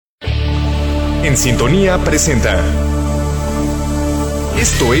En Sintonía presenta.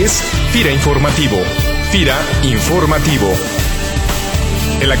 Esto es FIRA Informativo. FIRA Informativo.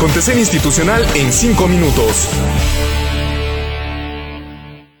 El acontecer institucional en 5 minutos.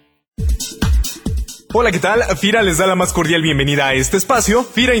 Hola, ¿qué tal? FIRA les da la más cordial bienvenida a este espacio,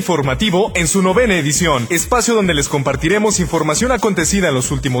 FIRA Informativo, en su 9ª edición, espacio donde les compartiremos información acontecida en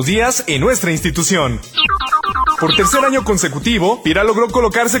los últimos días en nuestra institución. Por tercer año consecutivo, FIRA logró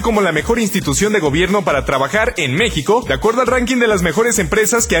colocarse como la mejor institución de gobierno para trabajar en México, de acuerdo al ranking de las mejores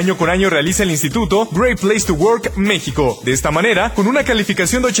empresas que año con año realiza el Instituto Great Place to Work México. De esta manera, con una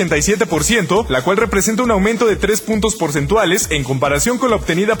calificación de 87%, la cual representa un aumento de 3 puntos porcentuales en comparación con la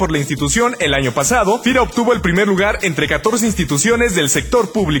obtenida por la institución el año pasado, FIRA obtuvo el primer lugar entre 14 instituciones del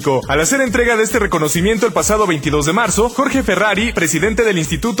sector público. Al hacer entrega de este reconocimiento el pasado 22 de marzo, Jorge Ferrari, presidente del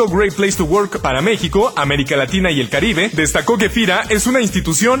Instituto Great Place to Work para México, América Latina y el Caribe, destacó que FIRA es una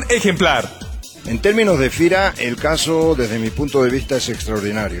institución ejemplar. En términos de FIRA, el caso desde mi punto de vista es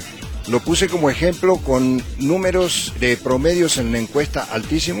extraordinario. Lo puse como ejemplo con números de promedios en la encuesta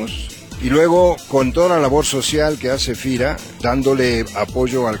altísimos y luego con toda la labor social que hace FIRA, dándole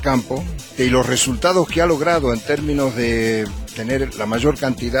apoyo al campo y los resultados que ha logrado en términos de tener la mayor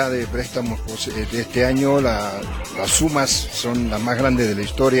cantidad de préstamos de este año, las sumas son las más grandes de la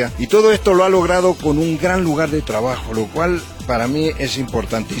historia y todo esto lo ha logrado con un gran lugar de trabajo, lo cual para mí es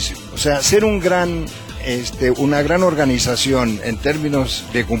importantísimo. O sea, ser una gran organización en términos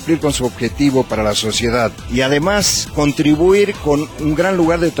de cumplir con su objetivo para la sociedad y además contribuir con un gran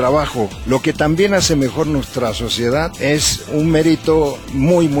lugar de trabajo, lo que también hace mejor nuestra sociedad, es un mérito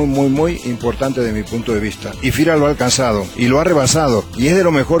muy importante de mi punto de vista. Y FIRA lo ha alcanzado y lo ha rebasado y es de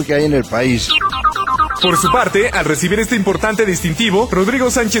lo mejor que hay en el país. Por su parte, al recibir este importante distintivo, Rodrigo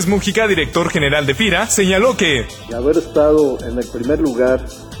Sánchez Mújica, director general de FIRA, señaló que de haber estado en el primer lugar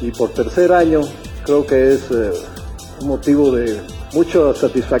y por tercer año, creo que es un motivo de mucha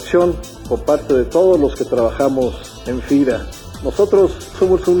satisfacción por parte de todos los que trabajamos en FIRA. Nosotros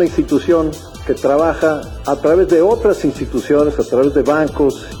somos una institución que trabaja a través de otras instituciones, a través de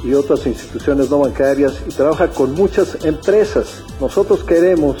bancos y otras instituciones no bancarias y trabaja con muchas empresas. Nosotros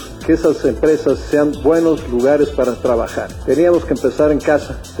queremos que esas empresas sean buenos lugares para trabajar. Teníamos que empezar en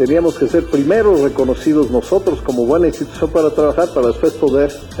casa, teníamos que ser primero reconocidos nosotros como buena institución para trabajar, para después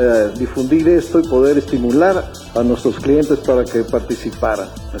poder difundir esto y poder estimular a nuestros clientes para que participaran.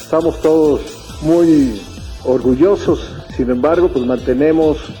 Estamos todos muy orgullosos, sin embargo, pues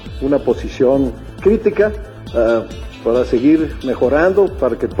mantenemos una posición crítica para seguir mejorando,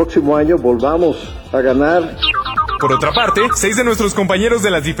 para que el próximo año volvamos a ganar. Por otra parte, 6 de nuestros compañeros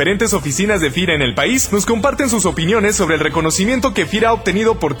de las diferentes oficinas de FIRA en el país nos comparten sus opiniones sobre el reconocimiento que FIRA ha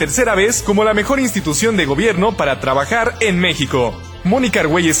obtenido por tercera vez como la mejor institución de gobierno para trabajar en México. Mónica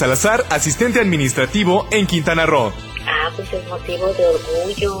Argüelles Salazar, asistente administrativo en Quintana Roo. Pues es motivo de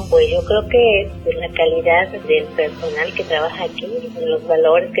orgullo, pues yo creo que es la calidad del personal que trabaja aquí, los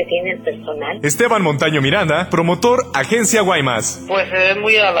valores que tiene el personal. Esteban Montaño Miranda, promotor, Agencia Guaymas. Pues es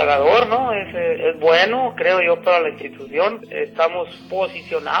muy halagador, ¿no? Es bueno, creo yo, para la institución. Estamos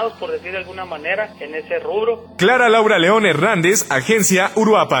posicionados, por decir de alguna manera, en ese rubro. Clara Laura León Hernández, Agencia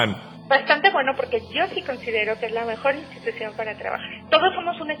Uruapan. Bastante bueno porque yo sí considero que es la mejor institución para trabajar. Todos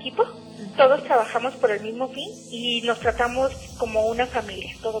somos un equipo, todos trabajamos por el mismo fin y nos tratamos como una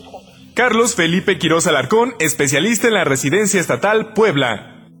familia, todos juntos. Carlos Felipe Quiroz Alarcón, especialista en la Residencia Estatal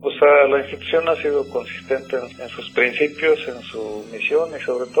Puebla. O sea, la institución ha sido consistente en sus principios, en su misión y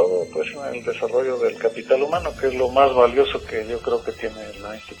sobre todo pues en el desarrollo del capital humano, que es lo más valioso que yo creo que tiene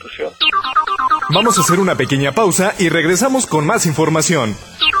la institución. Vamos a hacer una pequeña pausa y regresamos con más información.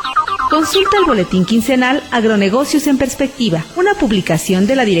 Consulta el boletín quincenal Agronegocios en Perspectiva, una publicación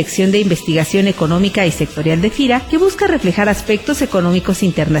de la Dirección de Investigación Económica y Sectorial de FIRA que busca reflejar aspectos económicos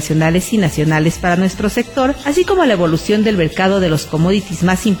internacionales y nacionales para nuestro sector, así como la evolución del mercado de los commodities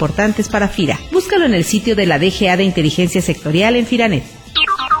más importantes para FIRA. Búscalo en el sitio de la DGA de Inteligencia Sectorial en FIRANet.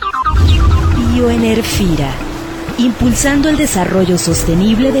 Pioneer FIRA, impulsando el desarrollo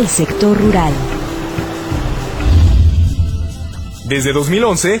sostenible del sector rural. Desde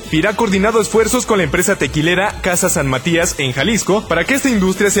 2011, FIRA ha coordinado esfuerzos con la empresa tequilera Casa San Matías en Jalisco para que esta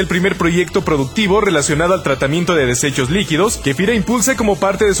industria sea el primer proyecto productivo relacionado al tratamiento de desechos líquidos que FIRA impulse como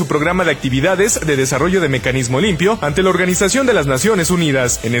parte de su programa de actividades de desarrollo de mecanismo limpio ante la Organización de las Naciones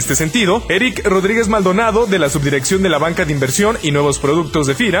Unidas. En este sentido, Eric Rodríguez Maldonado, de la Subdirección de la Banca de Inversión y Nuevos Productos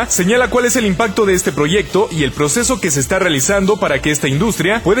de FIRA, señala cuál es el impacto de este proyecto y el proceso que se está realizando para que esta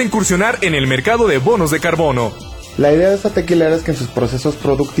industria pueda incursionar en el mercado de bonos de carbono. La idea de esta tequilera es que en sus procesos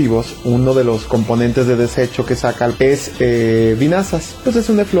productivos, uno de los componentes de desecho que sacan es vinazas. Pues es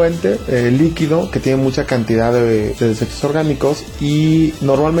un efluente líquido que tiene mucha cantidad de desechos orgánicos, y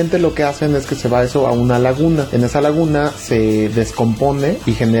normalmente lo que hacen es que se va eso a una laguna. En esa laguna se descompone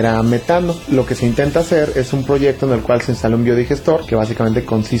y genera metano. Lo que se intenta hacer es un proyecto en el cual se instala un biodigestor que básicamente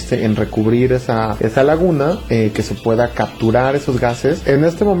consiste en recubrir esa laguna, que se pueda capturar esos gases. En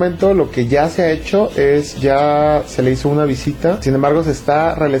este momento lo que ya se ha hecho es, ya se le hizo una visita, sin embargo se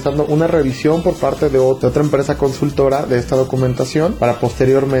está realizando una revisión por parte de otra empresa consultora de esta documentación para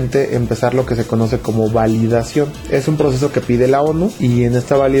posteriormente empezar lo que se conoce como validación. Es un proceso que pide la ONU, y en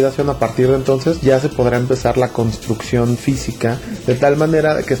esta validación, a partir de entonces, ya se podrá empezar la construcción física, de tal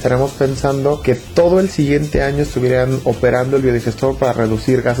manera que estaremos pensando que todo el siguiente año estuvieran operando el biodigestor para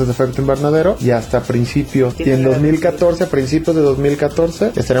reducir gases de efecto invernadero, y hasta principios, y en 2014, a principios de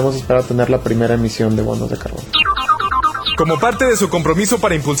 2014, estaremos esperando tener la primera emisión de bonos de carbono. Como parte de su compromiso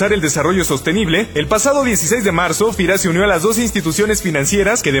para impulsar el desarrollo sostenible, el pasado 16 de marzo, FIRA se unió a las dos instituciones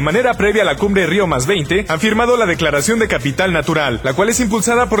financieras que, de manera previa a la cumbre Río +20, han firmado la Declaración de Capital Natural, la cual es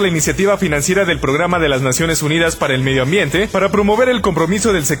impulsada por la iniciativa financiera del Programa de las Naciones Unidas para el Medio Ambiente, para promover el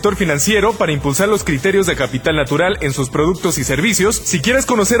compromiso del sector financiero para impulsar los criterios de capital natural en sus productos y servicios. Si quieres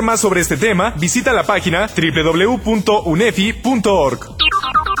conocer más sobre este tema, visita la página www.unefi.org.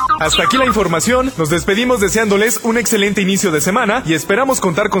 Hasta aquí la información, nos despedimos deseándoles un excelente inicio de semana y esperamos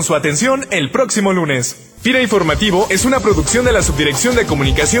contar con su atención el próximo lunes. FIRA Informativo es una producción de la Subdirección de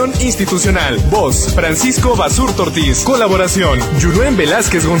Comunicación Institucional. Voz, Francisco Basurto Ortiz. Colaboración, Yuluen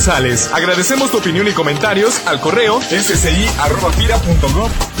Velázquez González. Agradecemos tu opinión y comentarios al correo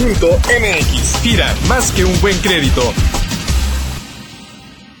ssi@fira.gov.mx. FIRA, más que un buen crédito.